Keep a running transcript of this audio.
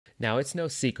Now, it's no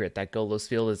secret that Golos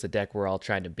Field is a deck we're all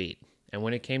trying to beat. And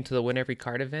when it came to the Win Every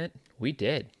Card event, we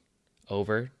did.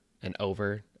 Over and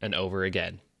over and over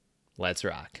again. Let's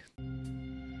rock.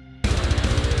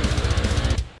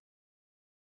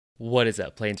 What is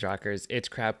up, Planesrockers? It's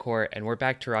Krab, and we're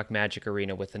back to Rock Magic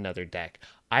Arena with another deck.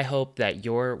 I hope that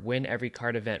your Win Every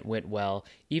Card event went well.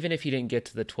 Even if you didn't get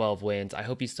to the 12 wins, I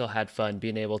hope you still had fun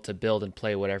being able to build and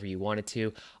play whatever you wanted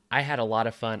to. I had a lot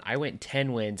of fun. I went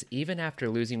 10 wins even after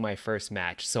losing my first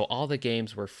match. So all the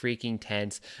games were freaking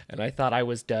tense, and I thought I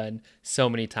was done so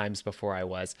many times before I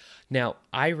was. Now,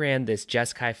 I ran this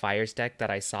Jeskai Fires deck that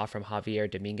I saw from Javier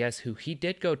Dominguez, who he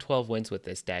did go 12 wins with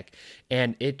this deck,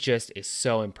 and it just is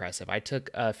so impressive. I took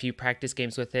a few practice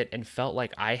games with it and felt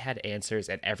like I had answers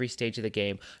at every stage of the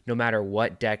game, no matter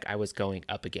what deck I was going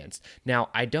up against. Now,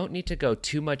 I don't need to go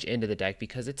too much into the deck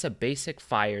because it's a basic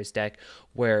Fires deck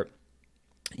where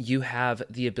you have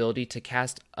the ability to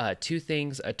cast two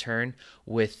things a turn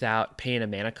without paying a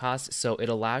mana cost. So it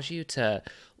allows you to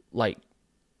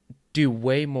do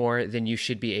way more than you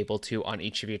should be able to on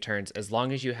each of your turns as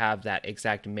long as you have that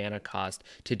exact mana cost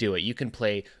to do it. You can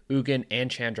play Ugin and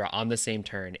Chandra on the same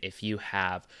turn if you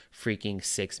have freaking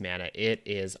 6 mana. It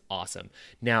is awesome.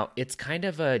 Now, it's kind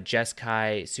of a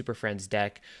Jeskai Super Friends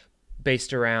deck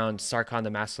based around Sarkhan the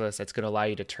Masterless that's going to allow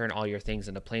you to turn all your things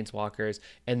into Planeswalkers,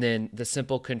 and then the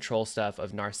simple control stuff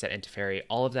of Narset and Teferi.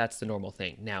 All of that's the normal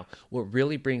thing. Now, what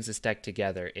really brings this deck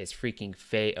together is freaking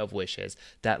Fae of Wishes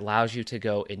that allows you to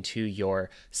go into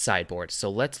your sideboard. So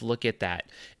let's look at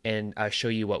that and show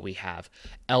you what we have.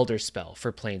 Elder Spell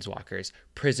for Planeswalkers,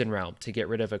 Prison Realm to get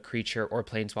rid of a creature or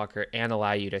Planeswalker and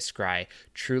allow you to scry.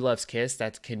 True Love's Kiss,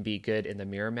 that can be good in the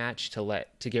mirror match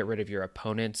to get rid of your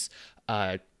opponent's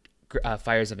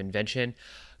Fires of Invention.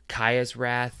 Kaya's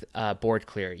Wrath, board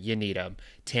clear, you need them.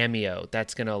 Tameo,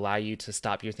 that's going to allow you to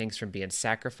stop your things from being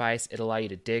sacrificed. It'll allow you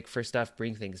to dig for stuff,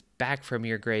 bring things back from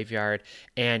your graveyard,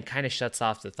 and kind of shuts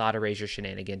off the Thought Erasure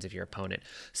shenanigans of your opponent.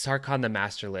 Sarkhan the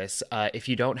Masterless, if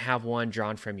you don't have one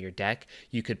drawn from your deck,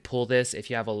 you could pull this if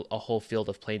you have a whole field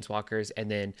of Planeswalkers and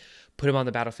then put them on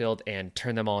the battlefield and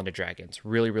turn them all into dragons.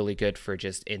 Really, really good for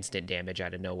just instant damage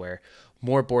out of nowhere.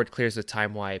 More board clears with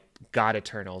Time Wipe. God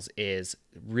Eternals is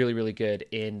really, really good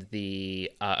in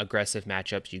the aggressive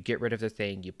matchups. You get rid of the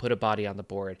thing, you put a body on the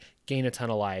board, gain a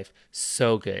ton of life.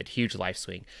 So good. Huge life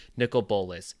swing. Nicol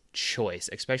Bolas, choice,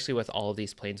 especially with all of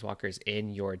these Planeswalkers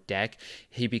in your deck.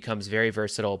 He becomes very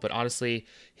versatile, but honestly,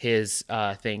 his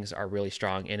things are really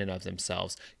strong in and of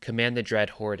themselves. Command the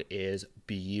Dread Horde is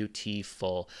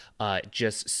beautiful.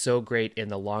 Just so great in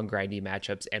the long grindy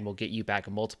matchups and will get you back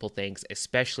multiple things,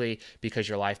 especially because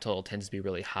your life total tends to be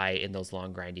really high in those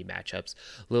long grindy matchups.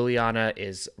 Liliana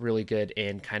is really good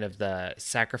in kind of the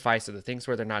sacrifice of the things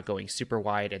where they're not going super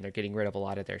wide and they're getting rid of a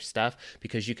lot of their stuff,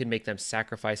 because you can make them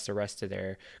sacrifice the rest of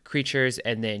their creatures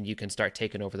and then you can start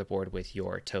taking over the board with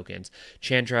your tokens.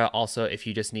 Chandra also, if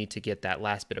you just need to get that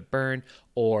last bit of burn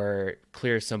or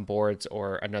clear some boards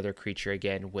or another creature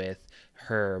again with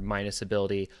her minus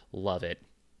ability, love it.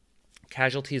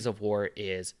 Casualties of War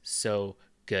is so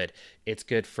good. It's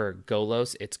good for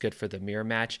Golos. It's good for the mirror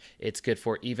match. It's good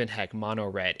for even heck mono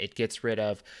red. It gets rid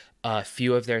of a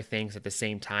few of their things at the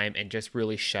same time and just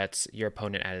really shuts your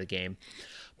opponent out of the game.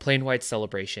 Plain White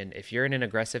Celebration. If you're in an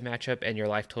aggressive matchup and your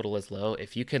life total is low,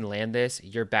 if you can land this,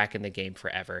 you're back in the game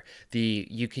forever.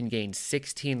 You can gain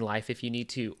 16 life if you need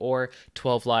to, or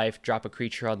 12 life, drop a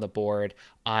creature on the board.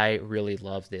 I really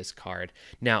love this card.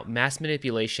 Now, Mass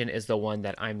Manipulation is the one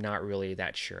that I'm not really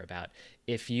that sure about.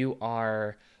 If you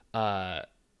are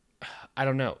I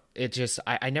don't know. It just,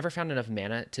 I never found enough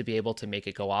mana to be able to make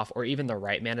it go off, or even the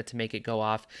right mana to make it go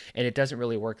off. And it doesn't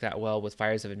really work that well with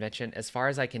Fires of Invention. As far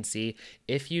as I can see,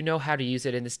 if you know how to use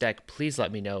it in this deck, please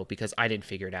let me know, because I didn't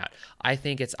figure it out. I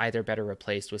think it's either better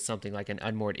replaced with something like an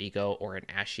Unmoored Ego or an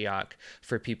Ashiok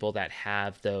for people that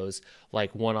have those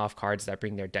like one-off cards that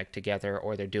bring their deck together,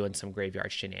 or they're doing some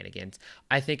graveyard shenanigans.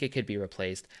 I think it could be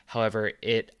replaced. However,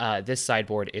 this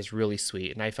sideboard is really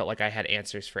sweet, and I felt like I had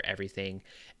answers for everything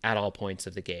at all points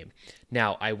of the game.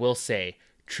 Now, I will say,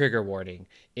 trigger warning.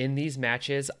 In these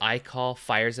matches, I call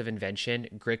Fires of Invention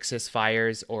Grixis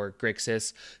Fires or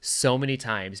Grixis so many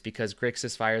times, because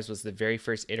Grixis Fires was the very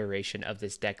first iteration of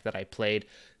this deck that I played.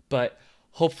 But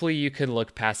hopefully you can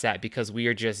look past that, because we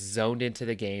are just zoned into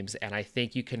the games, and I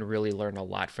think you can really learn a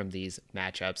lot from these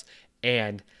matchups.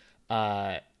 And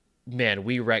man,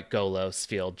 we wreck Golos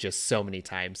Field just so many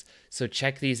times. So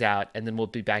check these out, and then we'll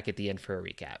be back at the end for a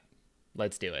recap.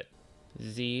 Let's do it.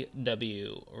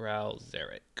 ZW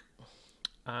Ralzeric.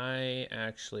 I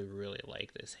actually really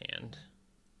like this hand.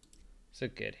 It's a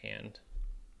good hand.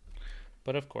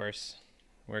 But of course,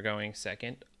 We're going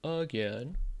second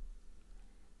again.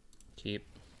 Keep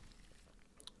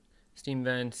steam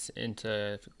vents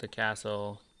into the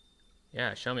castle.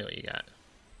 Yeah, show me what you got.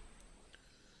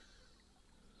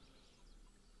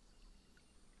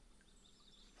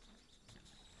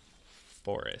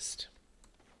 Forest.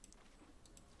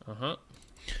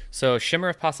 So Shimmer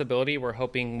of Possibility, we're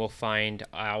hoping we'll find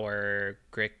our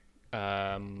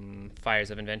Fires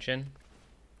of Invention.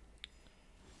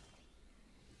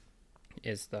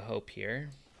 Is the hope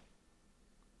here.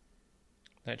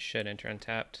 That should enter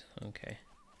untapped. Okay.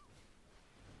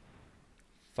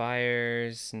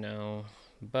 Fires, no.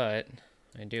 But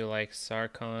I do like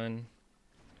Sarkhan.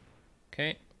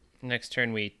 Okay. Next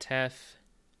turn we Tef,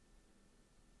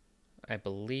 I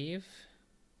believe.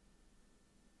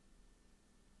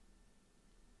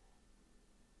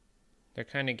 They're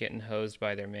kind of getting hosed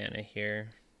by their mana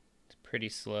here. It's pretty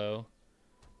slow.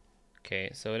 Okay,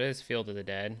 so it is Field of the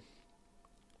Dead.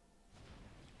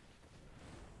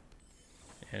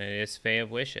 And it is Fae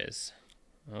of Wishes.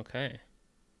 Okay.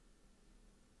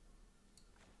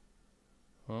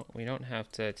 Well, we don't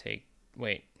have to take...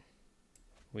 Wait.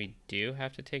 We do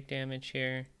have to take damage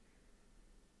here.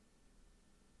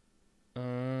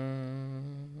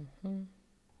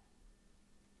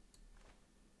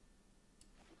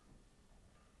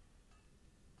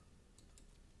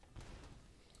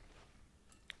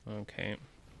 Okay.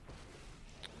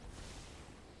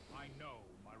 I know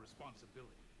my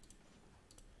responsibility.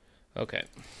 Okay.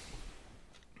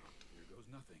 Here goes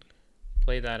nothing.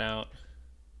 Play that out.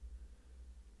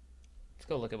 Let's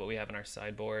go look at what we have in our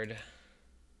sideboard.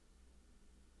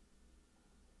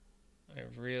 I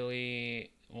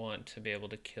really want to be able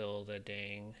to kill the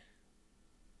dang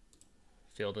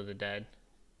Field of the Dead.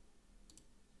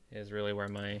 Is really where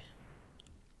my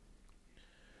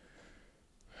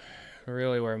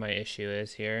issue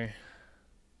is here.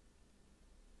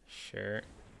 Sure.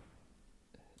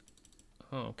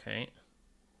 Oh, okay.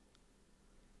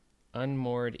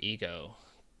 Unmoored Ego.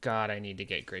 God, I need to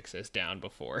get Grixis down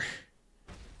before.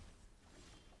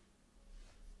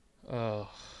 Oh,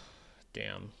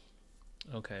 damn.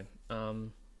 Okay. Trust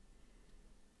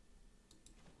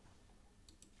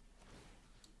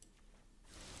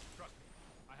me,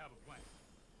 I have a plan.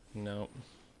 Nope.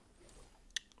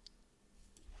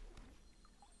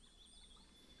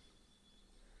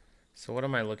 So what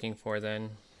am I looking for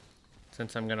then?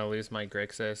 Since I'm gonna lose my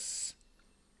Grixis.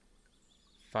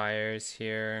 Fires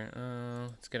here.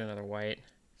 Let's get another white.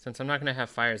 Since I'm not gonna have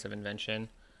Fires of Invention,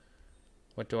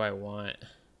 what do I want?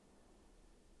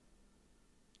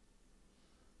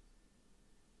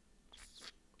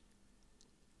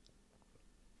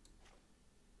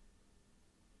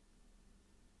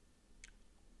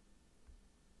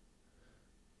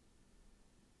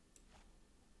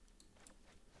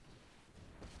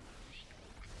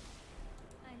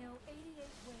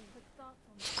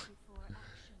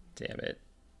 Damn it.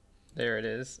 There it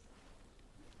is.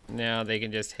 Now they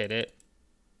can just hit it.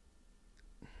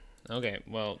 Okay,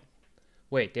 well,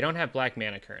 wait, they don't have black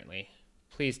mana currently.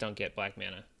 Please don't get black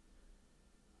mana.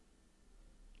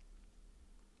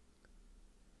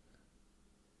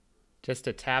 Just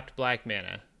a tapped black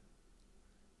mana.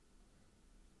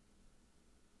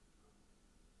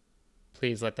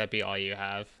 Please let that be all you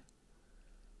have.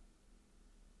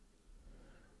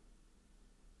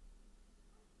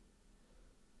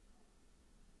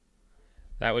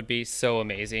 That would be so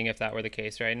amazing if that were the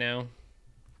case right now.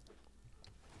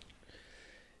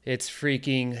 It's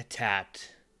freaking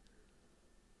tapped.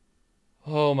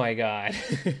 Oh my god.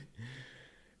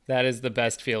 That is the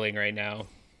best feeling right now.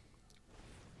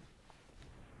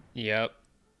 Yep.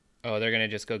 Oh, they're gonna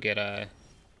just go get a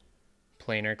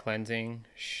planar cleansing?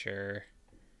 Sure.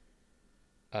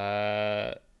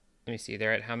 Let me see.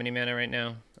 They're at how many mana right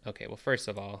now? Okay, well, first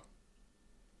of all,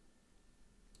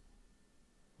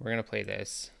 we're gonna play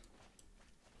this.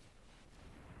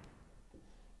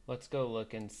 Let's go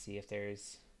look and see if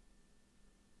there's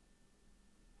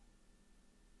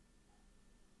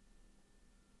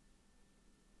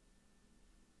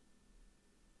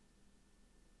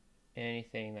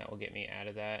anything that will get me out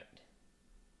of that.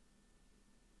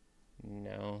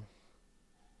 No.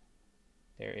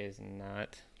 There is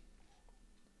not.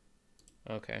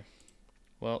 Okay.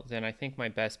 Well, then I think my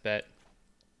best bet...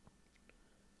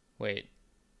 Wait.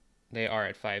 They are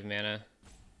at 5 mana.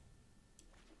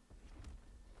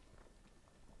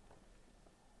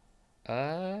 So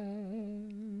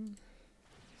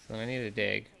I need to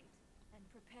dig.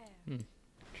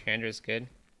 Chandra's good.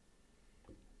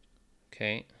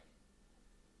 Okay.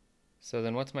 So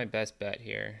then what's my best bet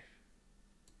here?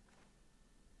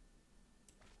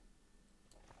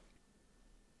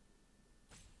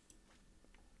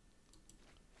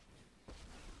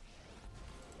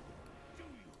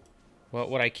 Well,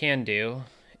 what I can do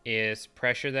is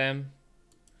pressure them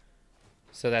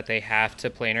so that they have to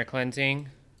planar cleansing.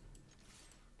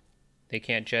 They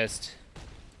can't just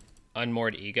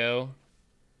unmoored ego.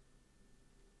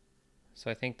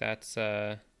 So I think that's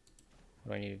what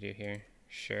do I need to do here?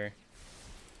 Sure.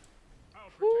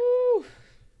 Woo!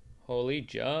 Holy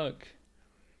junk.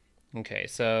 Okay,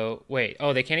 so wait.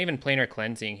 Oh, they can't even planar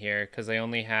cleansing here because they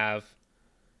only have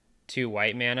 2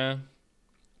 white mana.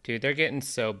 Dude, they're getting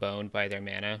so boned by their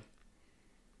mana.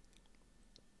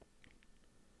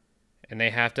 And they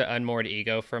have to unmoored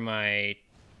ego for my...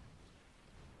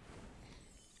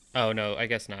 Oh, no, I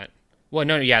guess not. Well,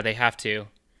 no, yeah, they have to.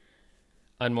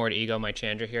 Unmoored ego my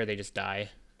Chandra here, they just die.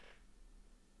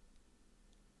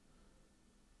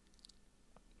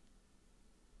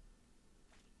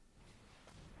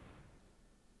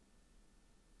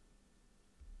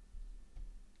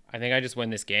 I think I just win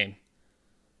this game.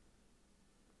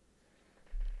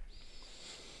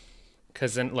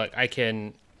 Because then, look, I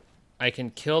can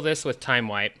kill this with Time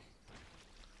Wipe.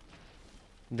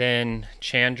 Then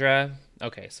Chandra.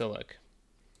 Okay, so look.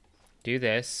 Do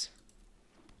this.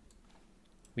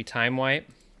 We Time Wipe.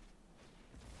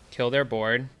 Kill their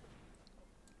board.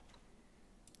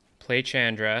 Play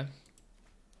Chandra.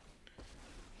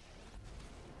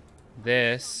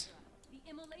 This.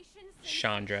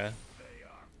 Chandra.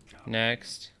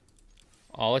 Next.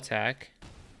 All attack.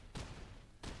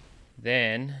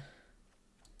 Then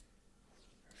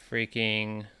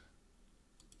freaking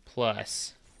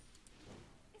plus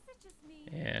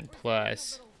and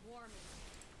plus.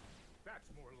 That's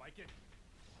more like it.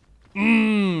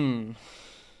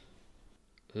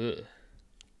 Ugh.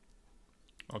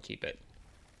 I'll keep it.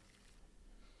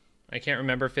 I can't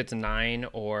remember if it's 9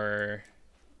 or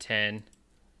 10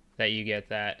 that you get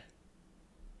that.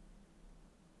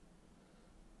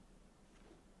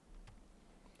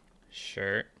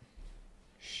 Sure.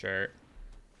 Sure.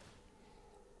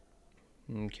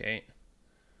 Okay.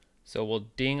 So we'll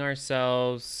ding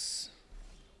ourselves.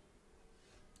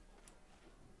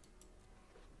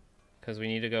 Because we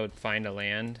need to go find a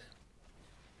land.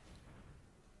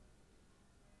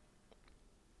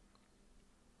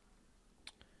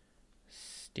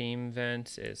 Steam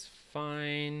Vents is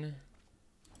fine.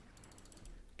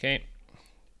 Okay.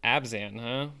 Abzan,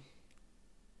 huh?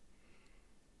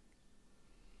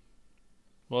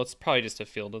 Well, it's probably just a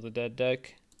Field of the Dead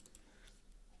deck.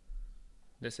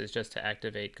 This is just to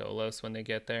activate Golos when they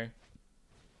get there.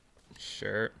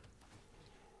 Sure.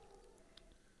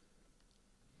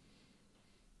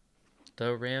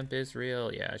 The ramp is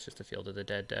real. Yeah, it's just a Field of the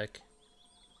Dead deck.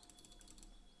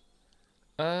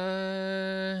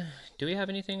 Do we have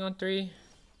anything on 3?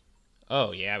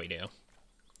 Oh, yeah, we do.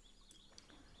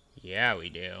 Yeah, we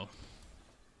do.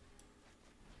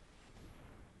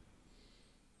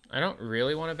 I don't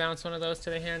really want to bounce one of those to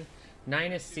the hand.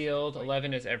 9 is sealed.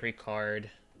 11 is every card.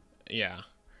 Yeah.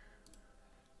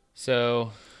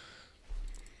 So,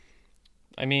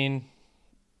 I mean,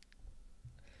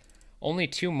 only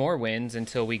 2 more wins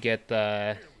until we get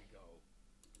the...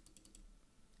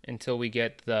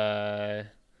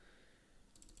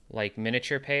 like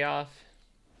miniature payoff.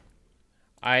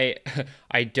 I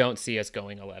don't see us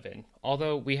going 11.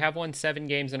 Although we have won 7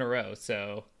 games in a row,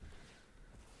 so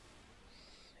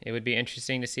it would be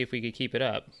interesting to see if we could keep it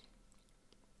up.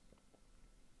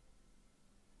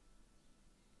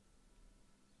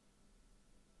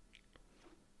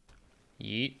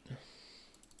 Yeet.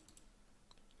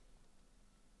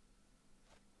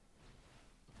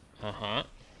 Uh-huh.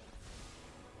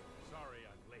 Sorry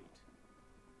I'm late.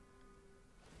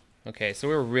 Okay, so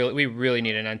we really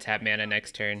need an untapped mana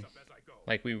next turn.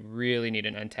 Like, we really need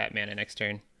an untapped mana next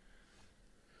turn.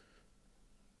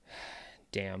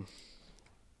 Damn.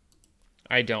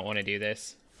 I don't want to do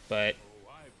this, but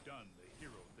Oh, I've done the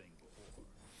hero thing before.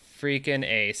 freaking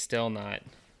A, still not.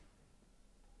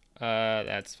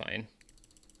 That's fine.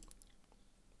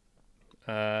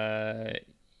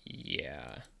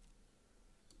 Yeah.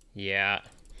 Yeah.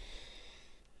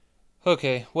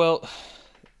 Okay, well,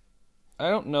 I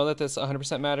don't know that this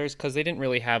 100% matters because they didn't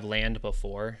really have land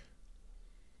before.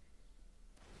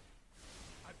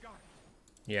 I've got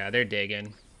it. Yeah, they're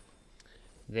digging.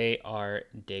 They are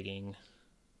digging.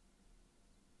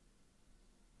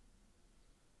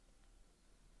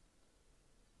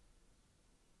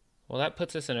 Well, that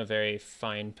puts us in a very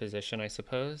fine position, I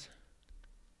suppose.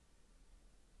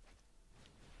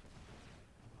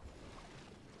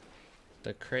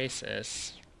 The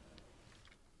Crisis.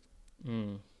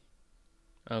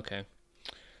 Okay.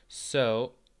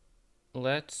 So,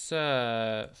 let's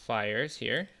Fires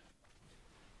here.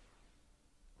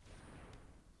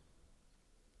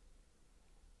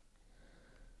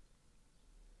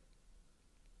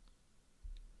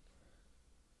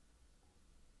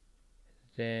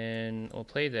 Then we'll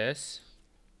play this.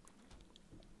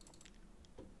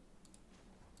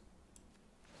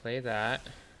 Play that.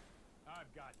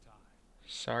 I've got time.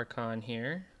 Sarkhan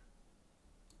here.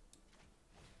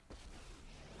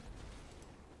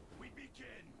 We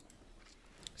begin.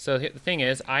 So the thing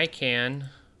is, I can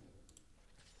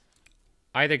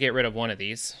either get rid of one of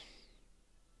these,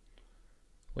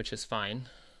 which is fine,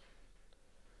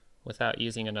 without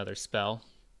using another spell.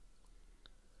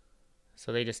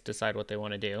 So they just decide what they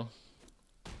want to do.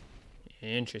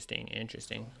 Interesting,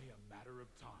 interesting. Only a matter of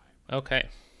time. Okay.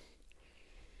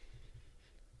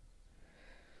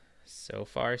 So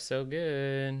far, so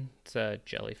good. It's a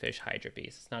jellyfish Hydra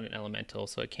Beast. It's not an elemental,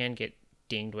 so it can get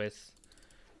dinged with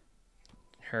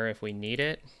her if we need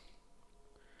it.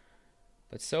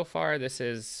 But so far, this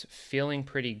is feeling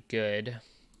pretty good.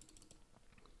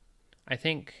 I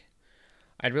think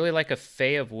I'd really like a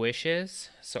Fae of Wishes,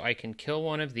 so I can kill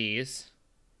one of these.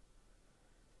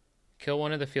 Kill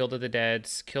one of the Field of the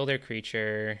Deads, kill their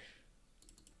creature.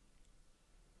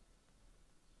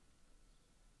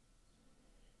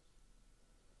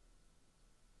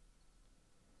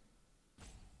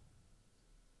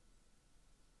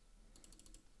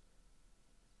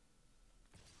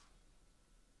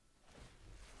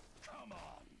 Come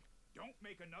on. Don't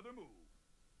make another move.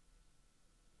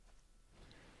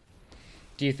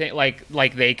 Do you think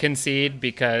like they concede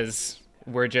because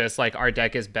we're just like our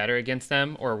deck is better against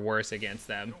them or worse against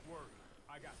them? Don't worry.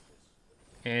 I got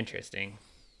this. Interesting.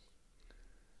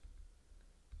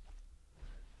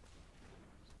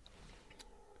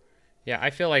 Yeah, I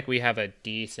feel like we have a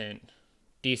decent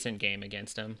game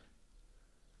against them.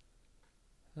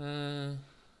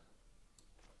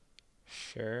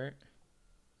 Sure.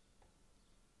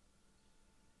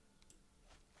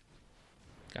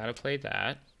 Gotta play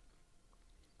that.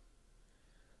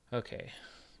 Okay.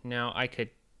 Now I could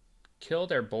kill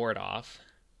their board off.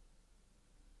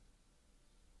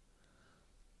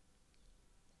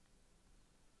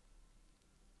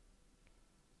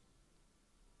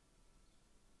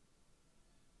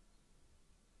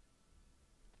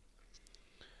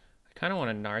 I kind of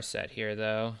want a Narset here,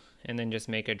 though, and then just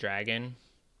make a dragon.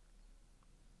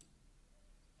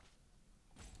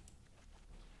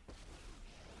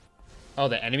 Oh,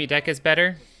 the enemy deck is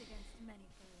better?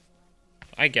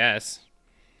 I guess.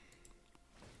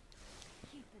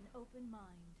 Keep an open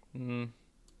mind.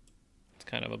 It's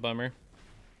kind of a bummer.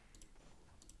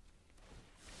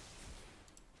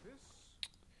 This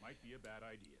might be a bad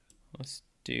idea. Let's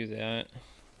do that.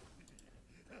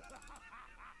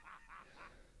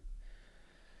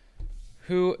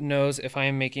 Who knows if I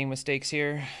am making mistakes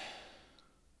here?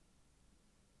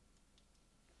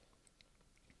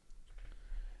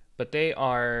 But they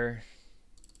are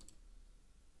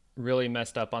really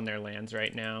messed up on their lands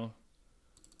right now,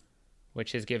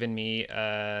 which has given me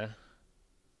a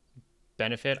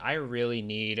benefit. I really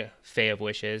need Fae of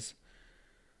Wishes.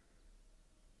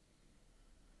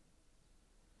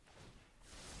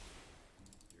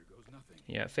 Here goes nothing.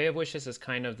 Yeah, Fae of Wishes is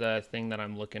kind of the thing that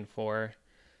I'm looking for.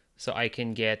 So I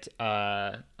can get,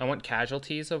 I want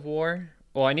Casualties of War.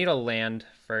 Well, I need a land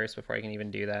first before I can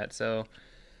even do that. So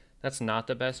that's not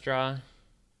the best draw.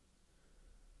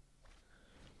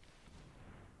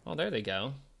 Well, there they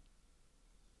go.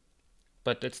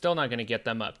 But it's still not going to get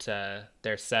them up to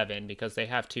their 7 because they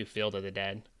have 2 Field of the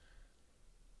Dead.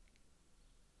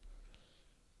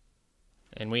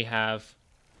 And we have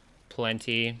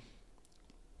plenty,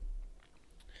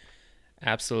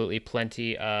 absolutely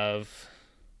plenty of...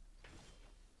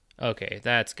 Okay,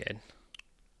 that's good.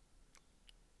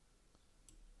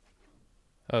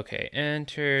 Okay,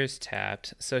 enters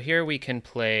tapped. So here we can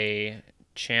play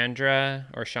Chandra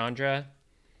or Chandra.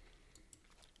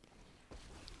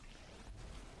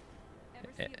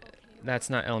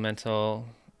 That's not elemental.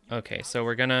 Okay, so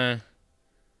we're gonna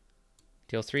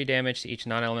deal 3 damage to each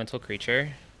non-elemental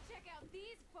creature. Check out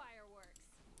these fireworks.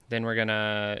 Then we're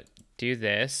gonna do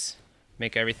this.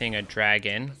 Make everything a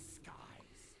dragon.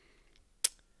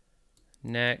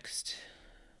 Next,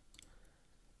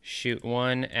 shoot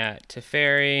 1 at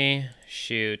Teferi,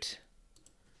 shoot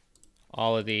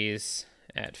all of these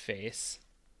at face.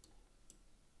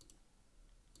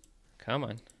 Come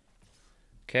on.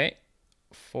 Okay,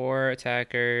 4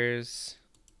 attackers,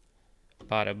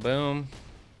 bada boom.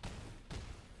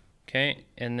 Okay,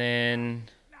 and then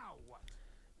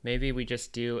maybe we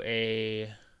just do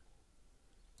a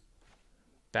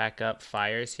backup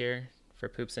Fires here for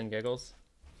poops and giggles.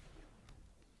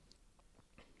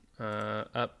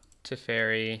 Up to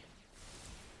Fairy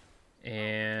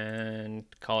and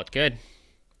call it good.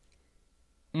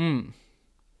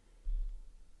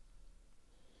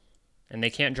 And they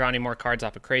can't draw any more cards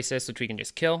off of Krasis, which we can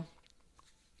just kill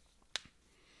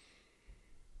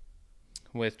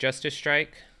with Justice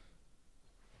Strike.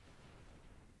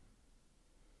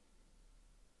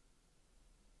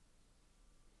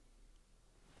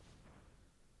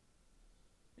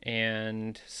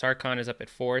 And Sarkhan is up at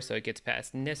 4, so it gets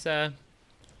past Nissa.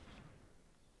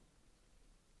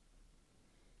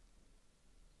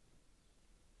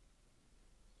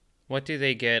 What do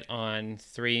they get on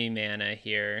 3 mana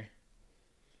here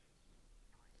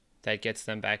that gets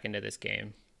them back into this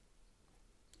game?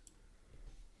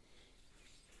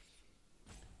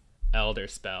 Elder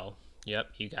Spell.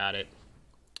 Yep, you got it.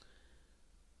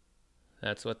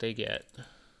 That's what they get.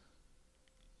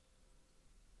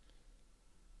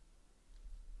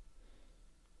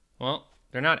 Well,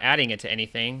 they're not adding it to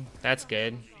anything. That's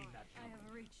good. I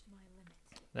have reached my limit.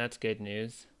 That's good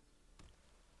news.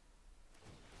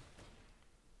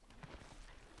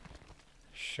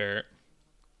 Sure.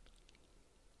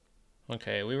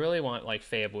 Okay, we really want like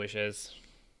Fae of Wishes.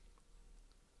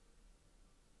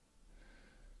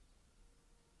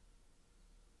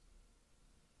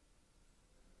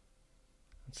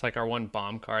 It's like our one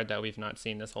bomb card that we've not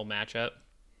seen this whole matchup.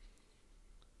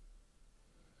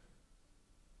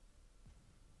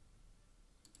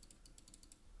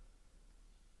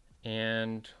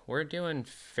 And we're doing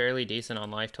fairly decent on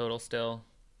life total still.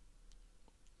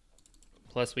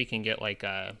 Plus we can get like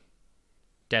a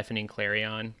Deafening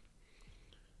Clarion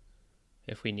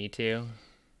if we need to.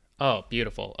 Oh,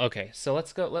 beautiful. Okay, so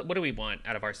let's go. What do we want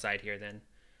out of our side here then?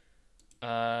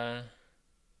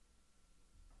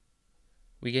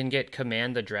 We can get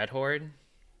Command the Dreadhorde.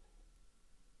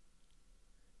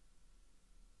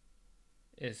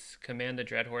 Is Command the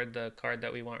Dreadhorde the card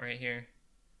that we want right here?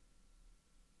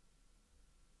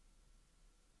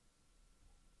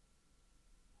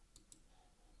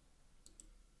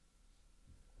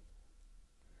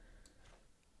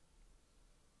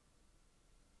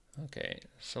 Okay,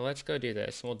 so let's go do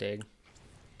this. We'll dig.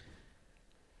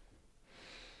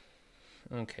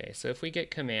 Okay, so if we get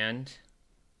Command,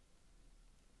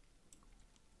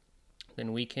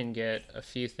 then we can get a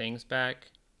few things back.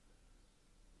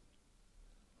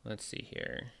 Let's see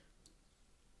here.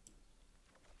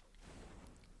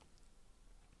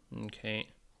 Okay.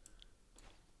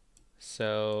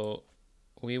 So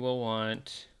we will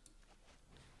want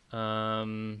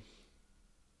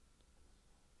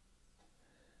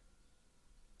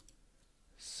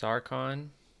Sarkhan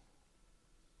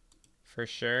for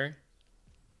sure.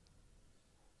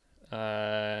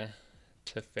 Teferi,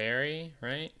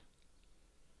 right?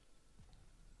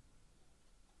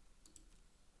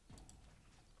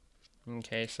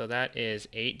 Okay, so that is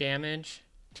 8 damage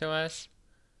to us.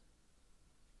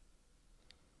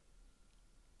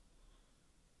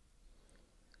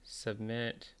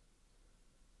 Submit.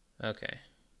 Okay.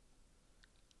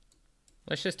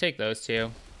 Let's just take those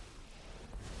two.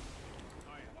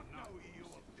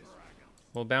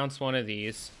 We'll bounce one of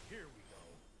these.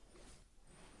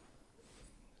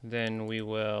 Then we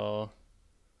will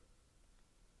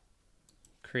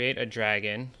create a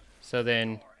dragon. So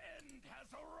then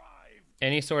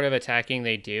any sort of attacking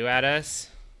they do at us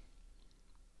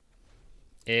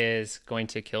is going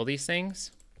to kill these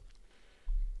things.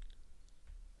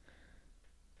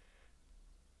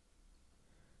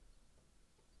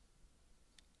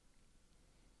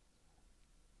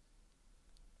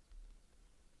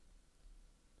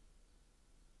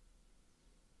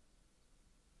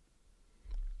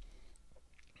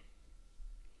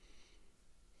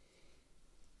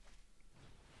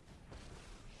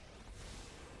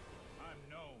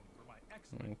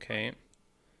 Okay,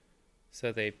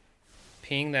 so they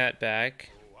ping that back.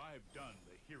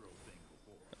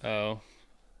 Oh,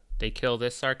 they kill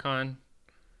this Sarkhan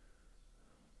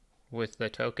with the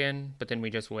token, but then we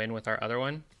just win with our other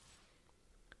one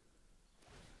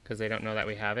because they don't know that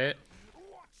we have it.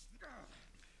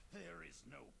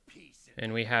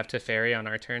 And we have Teferi on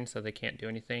our turn, so they can't do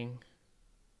anything.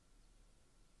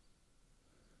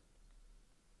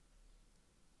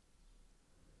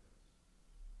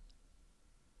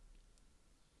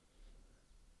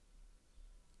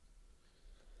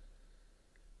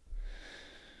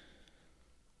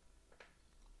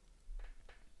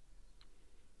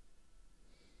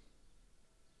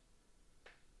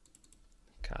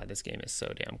 God, this game is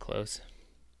so damn close.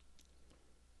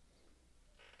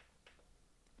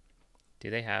 Do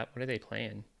they have... What are they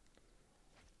playing?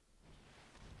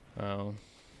 Oh.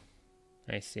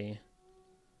 I see.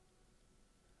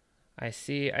 I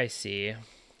see.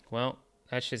 Well,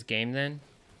 that's just game then.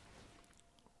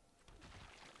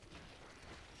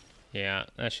 Yeah,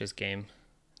 that's just game.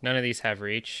 None of these have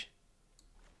reach.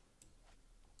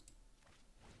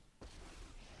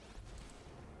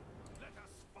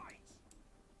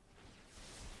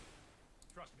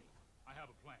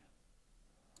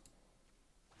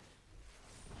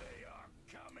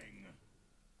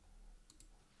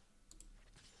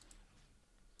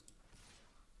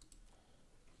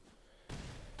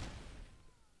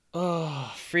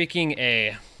 Freaking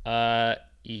A.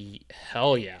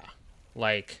 Hell yeah.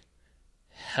 Like,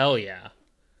 hell yeah.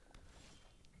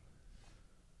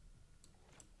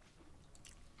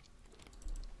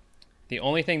 The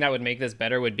only thing that would make this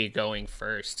better would be going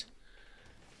first.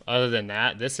 Other than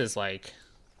that, this is like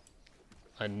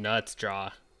a nuts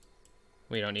draw.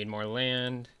 We don't need more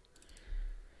land.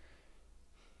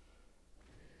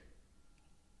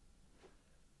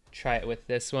 Try it with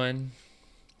this one.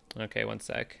 Okay, one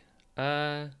sec.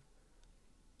 Tef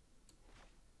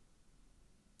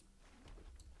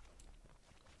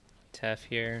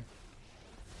here.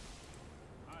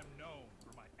 I'm known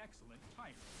for my excellent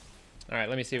timing. All right,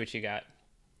 let me see what you got.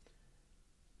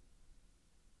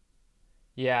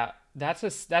 Yeah, that's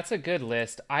a good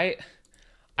list. I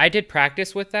did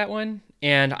practice with that one,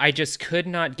 and I just could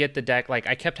not get the deck. Like,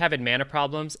 I kept having mana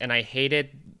problems, and I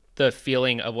hated the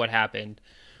feeling of what happened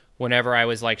whenever I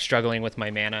was like struggling with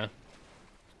my mana.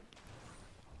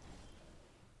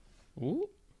 Ooh.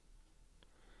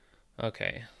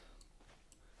 Okay.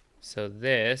 So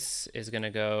this is gonna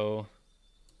go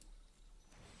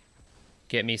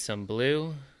get me some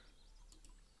blue.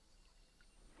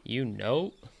 You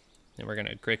know. And we're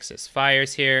gonna Grixis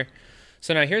Fires here.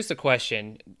 So now here's the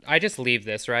question. I just leave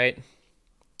this, right?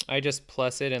 I just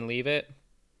plus it and leave it.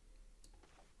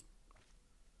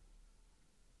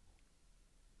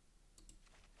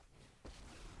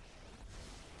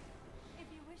 If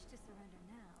you wish to surrender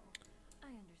now, I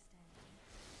understand.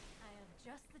 I have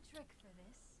just the trick for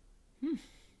this.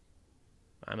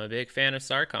 I'm a big fan of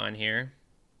Sarkhan here.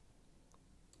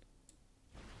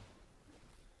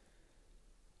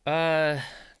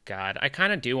 God, I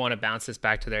kind of do want to bounce this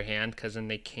back to their hand because then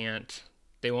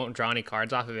they won't draw any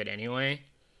cards off of it anyway.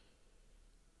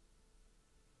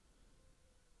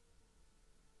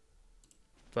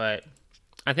 But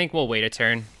I think we'll wait a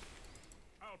turn.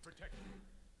 I'll protect you.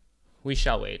 We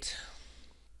shall wait.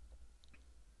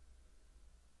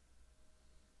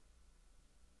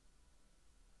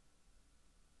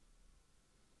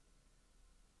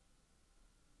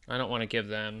 I don't want to give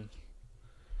them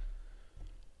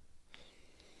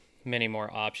many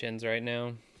more options right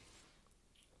now.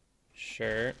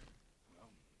 Sure. Well,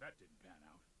 that didn't pan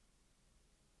out.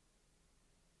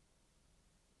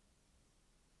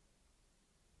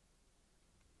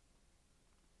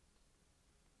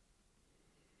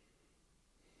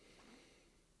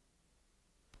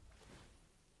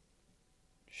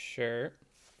 Sure.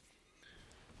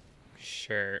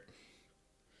 Sure.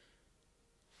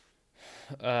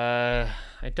 I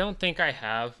don't think I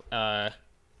have,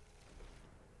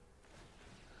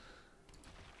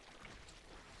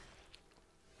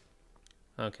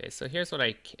 okay, so here's what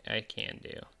I can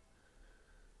do.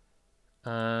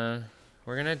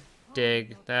 We're gonna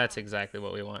dig. That's exactly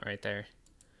what we want right there.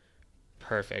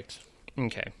 Perfect.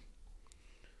 Okay.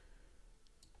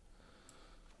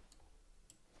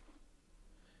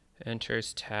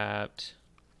 Enters tapped.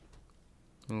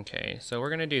 Okay, so we're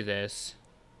gonna do this.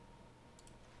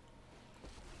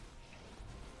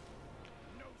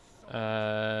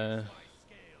 We're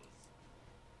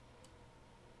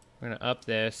gonna up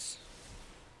this.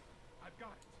 I've got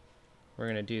it. We're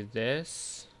gonna do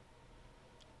this.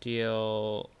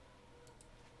 Deal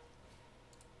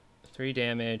 3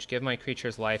 damage. Give my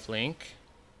creatures lifelink.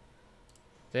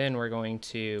 Then we're going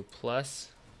to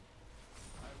plus.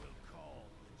 I will call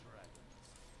the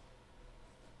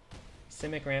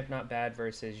dragons. Simic Ramp, not bad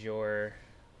versus your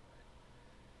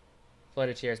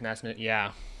Flooded Tears, Mass.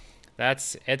 Yeah,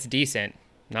 it's decent.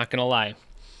 Not gonna lie.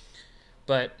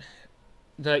 But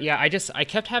I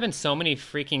kept having so many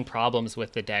freaking problems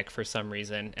with the deck for some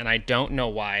reason, and I don't know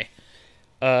why.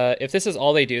 If this is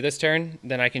all they do this turn,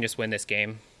 then I can just win this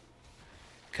game.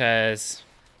 Cause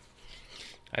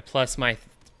I plus my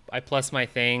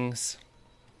things,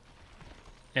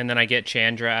 and then I get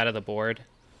Chandra out of the board.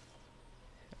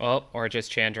 Oh, or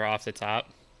just Chandra off the top.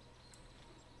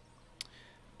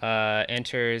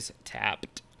 Enters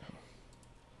tapped.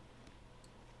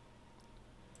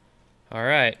 All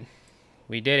right,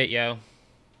 we did it, yo.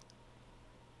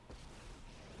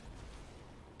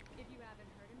 If you haven't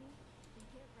heard of me, then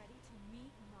get ready to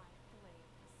meet my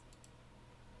flames.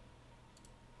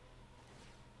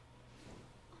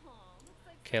 Aw, looks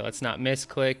like Okay, let's not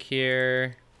misclick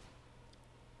here.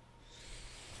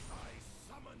 I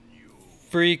summon you.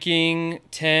 Freaking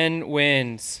 10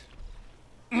 wins.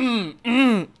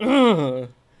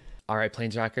 All right,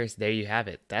 Planesrockers, there you have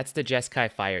it. That's the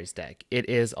Jeskai Fires deck. It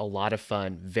is a lot of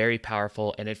fun, very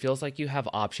powerful, and it feels like you have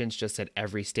options just at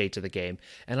every stage of the game.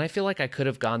 And I feel like I could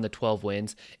have gone the 12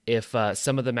 wins if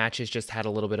some of the matches just had a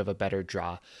little bit of a better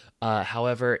draw.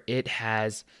 However, it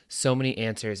has so many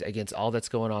answers against all that's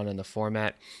going on in the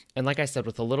format. And like I said,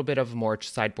 with a little bit of more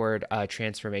sideboard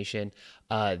transformation,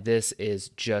 this is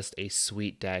just a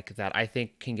sweet deck that I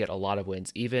think can get a lot of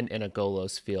wins, even in a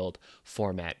Golos Field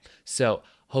format. So,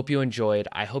 hope you enjoyed.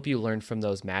 I hope you learned from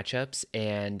those matchups.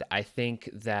 And I think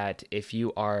that if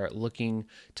you are looking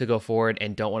to go forward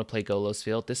and don't want to play Golos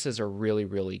Field, this is a really,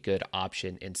 really good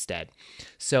option instead.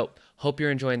 So, hope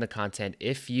you're enjoying the content.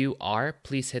 If you are,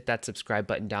 please hit that subscribe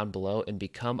button down below and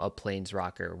become a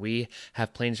Planesrocker. We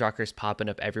have Planesrockers popping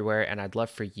up everywhere, and I'd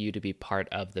love for you to be part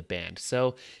of the band.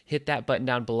 So hit that button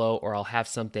down below, or I'll have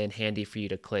something handy for you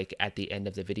to click at the end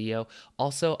of the video.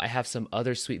 Also, I have some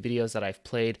other sweet videos that I've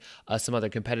played, some other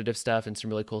competitive stuff, and some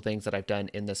really cool things that I've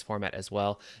done in this format as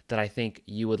well that I think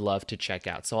you would love to check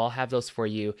out. So I'll have those for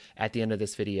you at the end of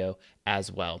this video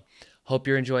as well. Hope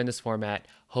you're enjoying this format.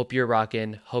 Hope you're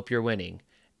rocking. Hope you're winning.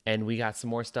 And we got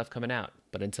some more stuff coming out.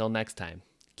 But until next time,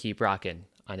 keep rocking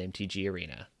on MTG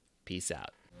Arena. Peace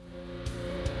out.